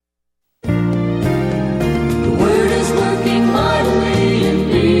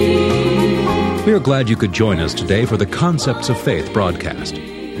We are glad you could join us today for the Concepts of Faith broadcast.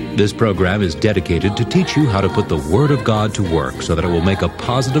 This program is dedicated to teach you how to put the Word of God to work so that it will make a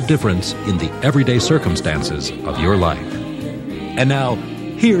positive difference in the everyday circumstances of your life. And now,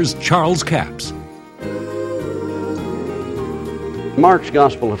 here's Charles Capps. Mark's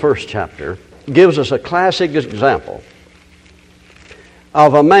Gospel, the first chapter, gives us a classic example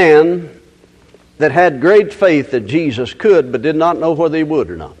of a man that had great faith that Jesus could, but did not know whether he would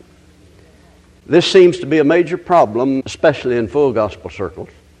or not. This seems to be a major problem, especially in full gospel circles.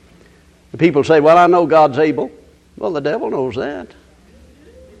 The people say, well, I know God's able. Well, the devil knows that.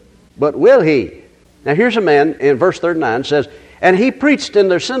 But will he? Now here's a man in verse 39 says, and he preached in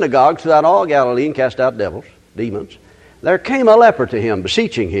their synagogues throughout all Galilee and cast out demons. There came a leper to him,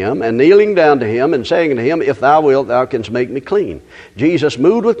 beseeching him, and kneeling down to him, and saying to him, if thou wilt, thou canst make me clean. Jesus,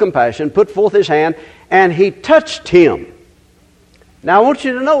 moved with compassion, put forth his hand, and he touched him. Now I want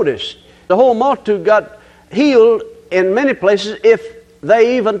you to notice, the whole multitude got healed in many places if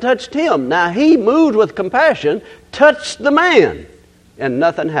they even touched him. Now he, moved with compassion, touched the man, and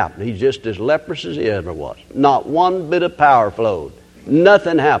nothing happened. He's just as leprous as he ever was. Not one bit of power flowed.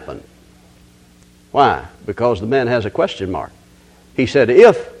 Nothing happened. Why? Because the man has a question mark. He said,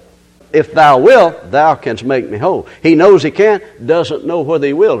 if thou wilt, thou canst make me whole. He knows he can't, doesn't know whether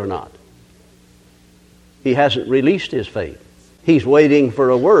he will or not. He hasn't released his faith. He's waiting for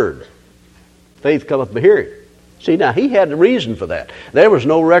a word. Faith cometh by hearing. See, now he had the reason for that. There was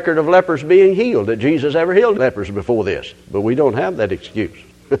no record of lepers being healed, that Jesus ever healed lepers before this. But we don't have that excuse.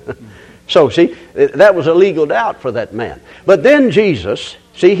 So, see, that was a legal doubt for that man. But then Jesus,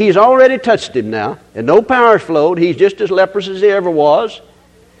 see, he's already touched him now, and no power flowed. He's just as leprous as he ever was.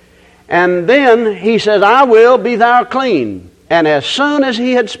 And then he says, I will, be thou clean. And as soon as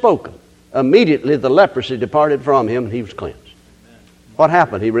he had spoken, immediately the leprosy departed from him, and he was cleansed. What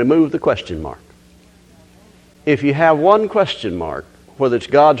happened? He removed the question mark. If you have one question mark, whether it's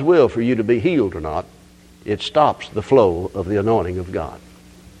God's will for you to be healed or not, it stops the flow of the anointing of God.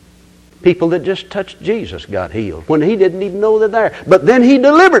 People that just touched Jesus got healed when he didn't even know they're there. But then he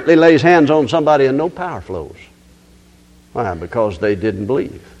deliberately lays hands on somebody and no power flows. Why? Because they didn't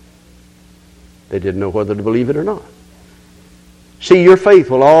believe. They didn't know whether to believe it or not. See, your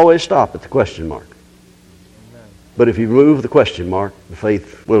faith will always stop at the question mark. But if you remove the question mark, the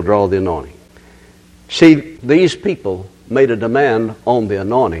faith will draw the anointing. See, these people made a demand on the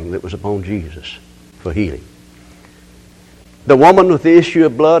anointing that was upon Jesus for healing. The woman with the issue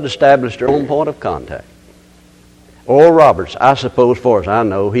of blood established her own point of contact. Oral Roberts, I suppose, far as I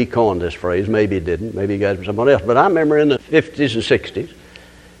know, he coined this phrase. Maybe he didn't. Maybe he got it from someone else. But I remember in the 50s and 60s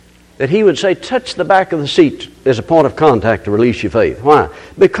that he would say, touch the back of the seat as a point of contact to release your faith. Why?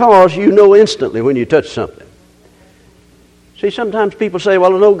 Because you know instantly when you touch something. See, sometimes people say,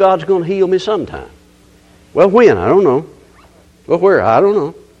 well, I know God's going to heal me sometime. Well, when? I don't know. Well, where? I don't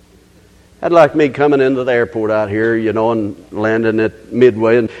know. That'd like me coming into the airport out here, and landing at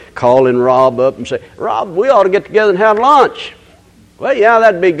Midway and calling Rob up and say, Rob, we ought to get together and have lunch. Well, yeah,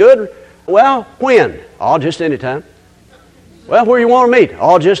 that'd be good. Well, when? Oh, just any time. Well, where you want to meet?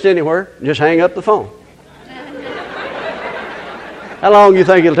 Oh, just anywhere. Just hang up the phone. How long do you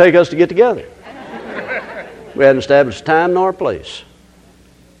think it'll take us to get together? We hadn't established time nor place.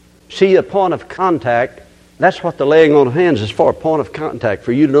 See, a point of contact, that's what the laying on of hands is for, a point of contact,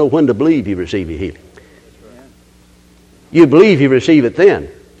 for you to know when to believe you receive your healing. You believe you receive it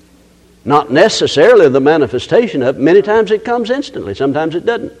then. Not necessarily the manifestation of it. Many times it comes instantly. Sometimes it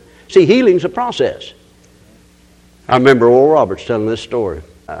doesn't. See, healing's a process. I remember Oral Roberts telling this story.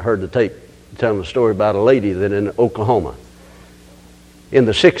 I heard the tape telling a story about a lady that in Oklahoma. In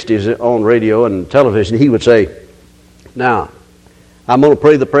the 60s on radio and television, he would say, now, I'm going to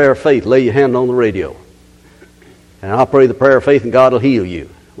pray the prayer of faith. Lay your hand on the radio. And I'll pray the prayer of faith and God will heal you.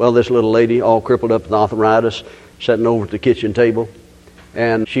 Well, this little lady, all crippled up with arthritis, sitting over at the kitchen table,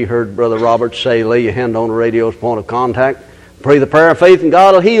 and she heard Brother Roberts say, lay your hand on the radio as a point of contact. Pray the prayer of faith and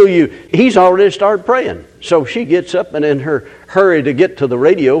God will heal you. He's already started praying. So she gets up, and in her hurry to get to the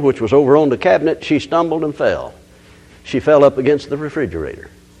radio, which was over on the cabinet, she stumbled and fell. She fell up against the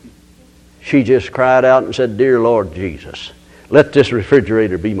refrigerator. She just cried out and said, Dear Lord Jesus, let this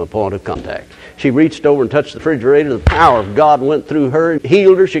refrigerator be my point of contact. She reached over and touched the refrigerator. The power of God went through her and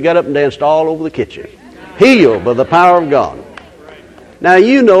healed her. She got up and danced all over the kitchen. Healed by the power of God. Now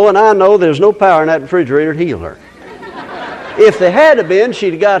you know and I know there's no power in that refrigerator to heal her. If there had been,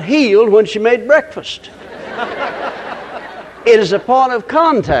 she'd got healed when she made breakfast. It is a point of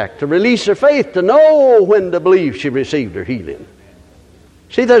contact to release her faith, to know when to believe she received her healing.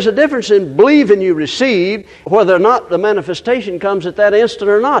 See, there's a difference in believing you receive, whether or not the manifestation comes at that instant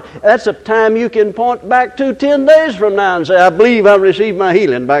or not. That's a time you can point back to 10 days from now and say, I believe I received my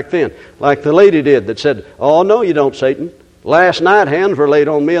healing back then. Like the lady did that said, oh, no, you don't, Satan. Last night, hands were laid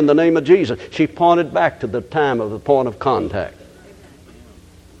on me in the name of Jesus. She pointed back to the time of the point of contact.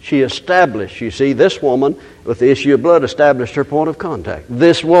 She established, you see, this woman with the issue of blood established her point of contact.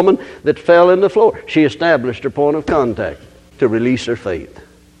 This woman that fell in the floor, she established her point of contact to release her faith.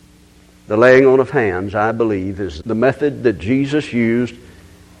 The laying on of hands, I believe, is the method that Jesus used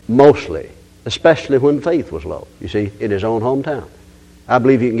mostly, especially when faith was low, you see, in his own hometown. I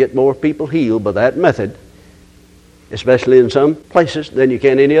believe you can get more people healed by that method, especially in some places, than you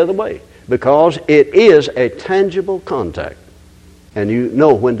can any other way, because it is a tangible contact, and you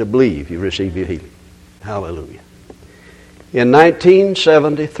know when to believe you receive your healing. Hallelujah. In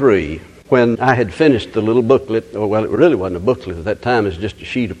 1973, when I had finished the little booklet, well, it really wasn't a booklet at that time, it was just a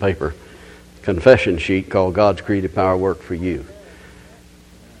sheet of paper, confession sheet called God's Creative Power Work for You.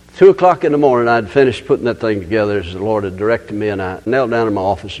 2 o'clock in the morning, I'd finished putting that thing together as the Lord had directed me, and I knelt down in my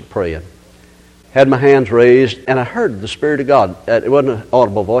office and prayed. Had my hands raised, and I heard the Spirit of God. It wasn't an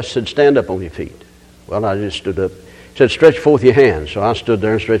audible voice. It said, stand up on your feet. Well, I just stood up. It said, stretch forth your hands. So I stood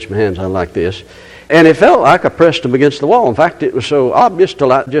there and stretched my hands out like this. And it felt like I pressed them against the wall. In fact, it was so obvious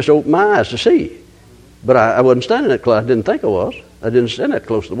till I just opened my eyes to see. But I wasn't standing that close. I didn't think I was. I didn't stand that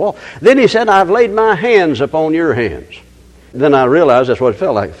close to the wall. Then he said, I've laid my hands upon your hands. Then I realized that's what it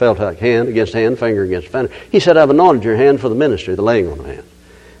felt like. It felt like hand against hand, finger against finger. He said, I've anointed your hand for the ministry, the laying on of hands.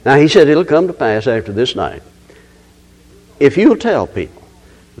 Now, he said, it'll come to pass after this night. If you'll tell people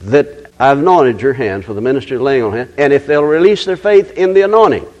that I've anointed your hands for the ministry of laying on hands, and if they'll release their faith in the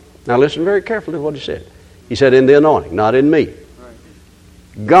anointing. Now, listen very carefully to what he said. He said, in the anointing, not in me.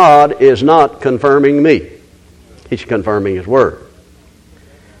 God is not confirming me. He's confirming his word.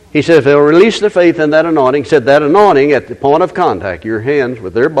 He said, if they'll release their faith in that anointing, said that anointing at the point of contact, your hands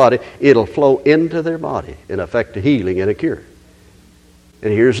with their body, it'll flow into their body and affect a healing and a cure.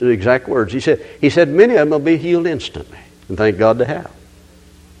 And here's the exact words. He said, many of them will be healed instantly. And thank God they have.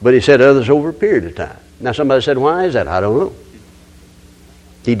 But he said others over a period of time. Now somebody said, why is that? I don't know.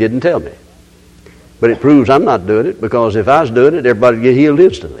 He didn't tell me. But it proves I'm not doing it, because if I was doing it, everybody would get healed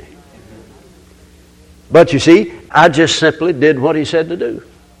instantly. But you see, I just simply did what he said to do.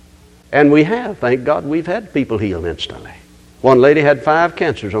 And we have, thank God, we've had people healed instantly. One lady had 5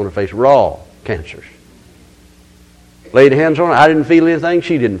 cancers on her face, raw cancers. Laid hands on her. I didn't feel anything.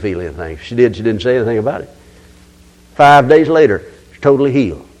 She didn't feel anything. She didn't say anything about it. 5 days later, she's totally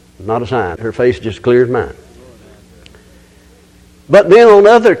healed. Not a sign. Her face just clear as mine. But then on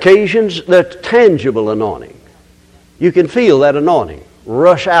other occasions, the tangible anointing. You can feel that anointing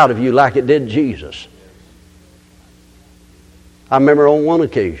rush out of you like it did Jesus. I remember on one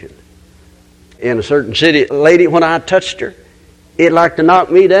occasion, in a certain city, a lady, when I touched her, it like to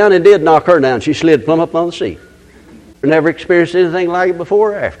knock me down, and did knock her down. She slid plumb up on the seat. Never experienced anything like it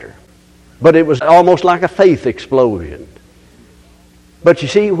before or after. But it was almost like a faith explosion. But you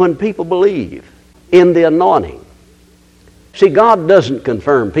see, when people believe in the anointing, see, God doesn't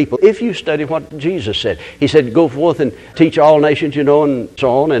confirm people. If you study what Jesus said, he said, go forth and teach all nations, and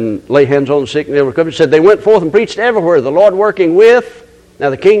so on, and lay hands on the sick and they'll recover. He said they went forth and preached everywhere, the Lord working with, now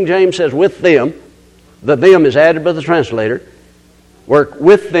the King James says with them, the them is added by the translator, work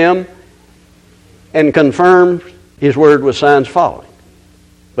with them and confirm his word with signs following.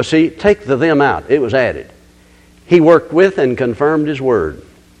 But see, take the them out. It was added. He worked with and confirmed his word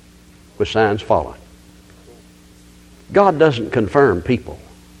with signs following. God doesn't confirm people.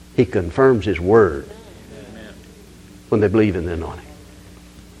 He confirms his word when they believe in the anointing.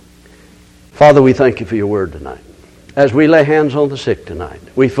 Father, we thank you for your word tonight. As we lay hands on the sick tonight,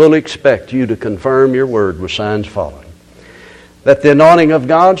 we fully expect you to confirm your word with signs following. That the anointing of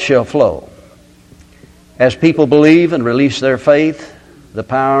God shall flow. As people believe and release their faith, the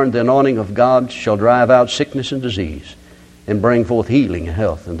power and the anointing of God shall drive out sickness and disease and bring forth healing and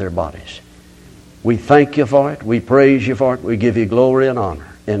health in their bodies. We thank you for it. We praise you for it. We give you glory and honor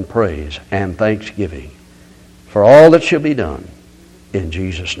and praise and thanksgiving for all that shall be done in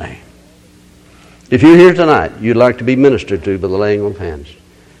Jesus' name. If you're here tonight, you'd like to be ministered to by the laying on of hands,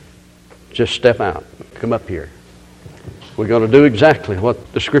 just step out. Come up here. We're going to do exactly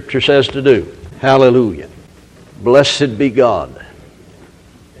what the Scripture says to do. Hallelujah. Blessed be God.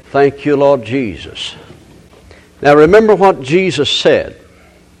 Thank you, Lord Jesus. Now remember what Jesus said.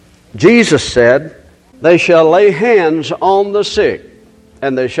 Jesus said, they shall lay hands on the sick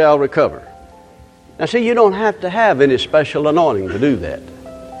and they shall recover. Now see, you don't have to have any special anointing to do that.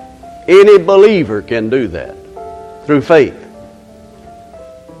 Any believer can do that through faith.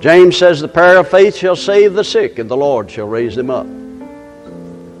 James says the prayer of faith shall save the sick, and the Lord shall raise them up.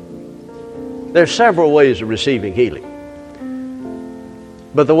 There's several ways of receiving healing.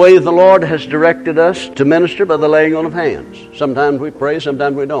 But the way the Lord has directed us to minister by the laying on of hands. Sometimes we pray,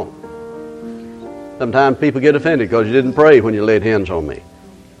 sometimes we don't. Sometimes people get offended because you didn't pray when you laid hands on me.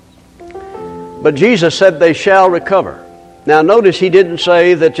 But Jesus said they shall recover. Now notice He didn't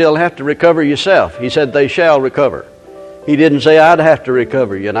say that you'll have to recover yourself. He said they shall recover. He didn't say I'd have to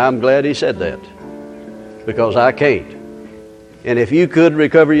recover you, and I'm glad He said that, because I can't. And if you could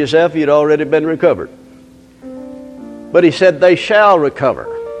recover yourself, you'd already been recovered. But He said they shall recover.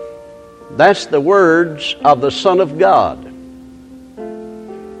 That's the words of the Son of God.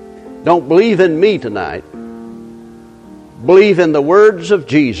 Don't believe in me tonight. Believe in the words of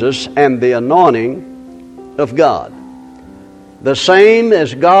Jesus and the anointing of God. The same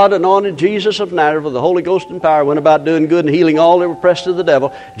as God anointed Jesus of Nazareth with the Holy Ghost and power, went about doing good and healing all that were oppressed of the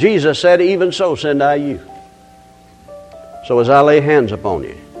devil. Jesus said, even so send I you. So as I lay hands upon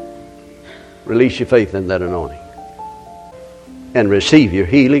you, release your faith in that anointing and receive your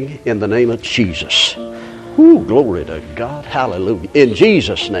healing in the name of Jesus. Ooh, glory to God. Hallelujah. In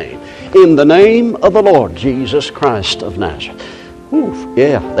Jesus' name. In the name of the Lord Jesus Christ of Nazareth. Ooh,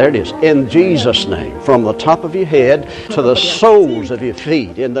 yeah, there it is. In Jesus' name. From the top of your head to the soles of your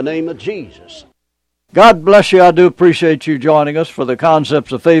feet. In the name of Jesus. God bless you. I do appreciate you joining us for the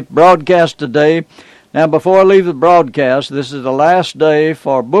Concepts of Faith broadcast today. Now, before I leave the broadcast, this is the last day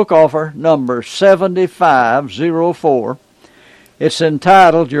for book offer number 7504. It's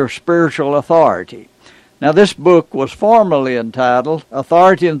entitled Your Spiritual Authority. Now, this book was formerly entitled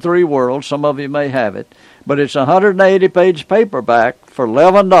Authority in Three Worlds. Some of you may have it. But it's a 180-page paperback for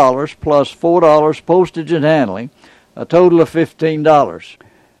 $11 plus $4 postage and handling, a total of $15.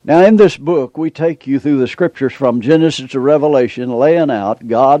 Now, in this book, we take you through the Scriptures from Genesis to Revelation, laying out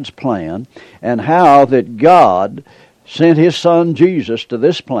God's plan and how that God sent His Son Jesus to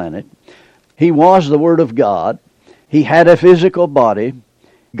this planet. He was the Word of God. He had a physical body.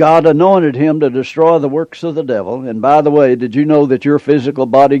 God anointed Him to destroy the works of the devil. And by the way, did you know that your physical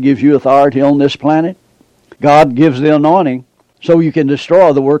body gives you authority on this planet? God gives the anointing so you can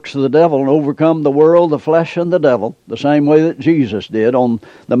destroy the works of the devil and overcome the world, the flesh, and the devil, the same way that Jesus did on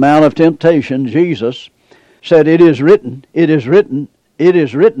the Mount of Temptation. Jesus said, it is written, it is written, it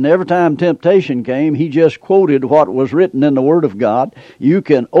is written. Every time temptation came, He just quoted what was written in the Word of God. You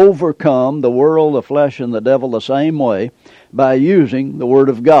can overcome the world, the flesh, and the devil the same way by using the Word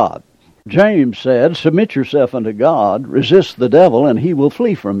of God. James said, submit yourself unto God, resist the devil, and he will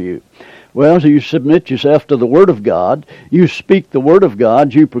flee from you. Well, so you submit yourself to the Word of God, you speak the Word of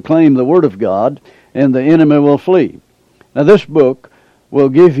God, you proclaim the Word of God, and the enemy will flee. Now, this book will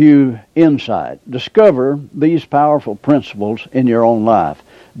give you insight. Discover these powerful principles in your own life.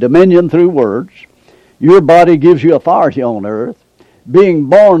 Dominion through words. Your body gives you authority on earth. Being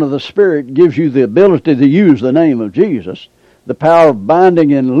born of the Spirit gives you the ability to use the name of Jesus. The power of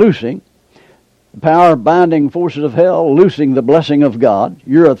binding and loosing. The power of binding forces of hell, loosing the blessing of God.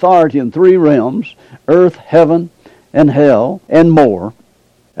 Your authority in three realms, earth, heaven, and hell, and more.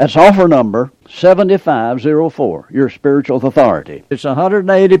 That's offer number 7504, Your Spiritual Authority. It's a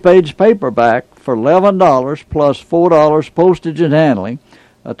 180-page paperback for $11 plus $4 postage and handling,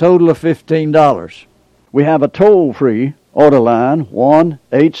 a total of $15. We have a toll-free order line,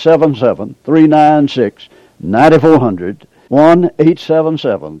 1-877-396-9400,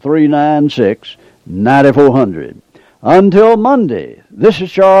 1-877-396-9400. Until Monday, this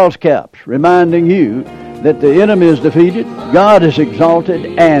is Charles Capps reminding you that the enemy is defeated, God is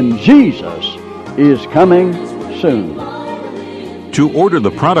exalted, and Jesus is coming soon. To order the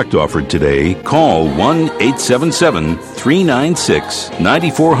product offered today, call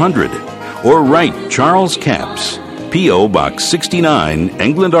 1-877-396-9400 or write Charles Capps, P.O. Box 69,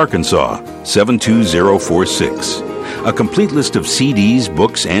 England, Arkansas, 72046. A complete list of CDs,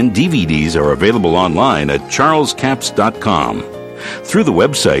 books, and DVDs are available online at charlescapps.com. Through the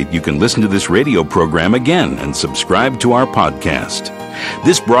website, you can listen to this radio program again and subscribe to our podcast.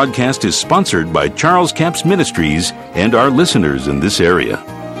 This broadcast is sponsored by Charles Capps Ministries and our listeners in this area.